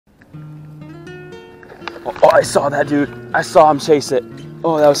Oh, I saw that, dude. I saw him chase it.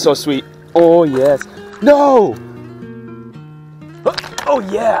 Oh, that was so sweet. Oh, yes. No! Oh,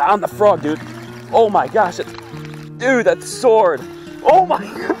 yeah, on the frog, dude. Oh, my gosh. Dude, that sword. Oh, my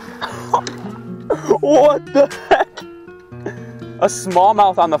God. What the heck? A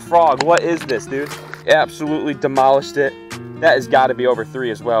smallmouth on the frog. What is this, dude? Absolutely demolished it. That has got to be over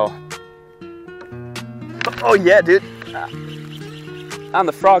 3 as well. Oh, yeah, dude. On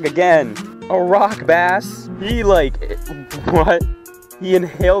the frog again. A rock bass. He what? He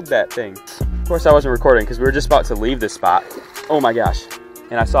inhaled that thing. Of course I wasn't recording because we were just about to leave this spot. Oh my gosh.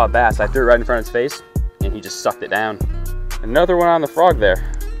 And I saw a bass. I threw it right in front of his face and he just sucked it down. Another one on the frog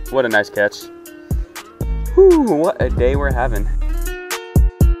there. What a nice catch. Whew, what a day we're having.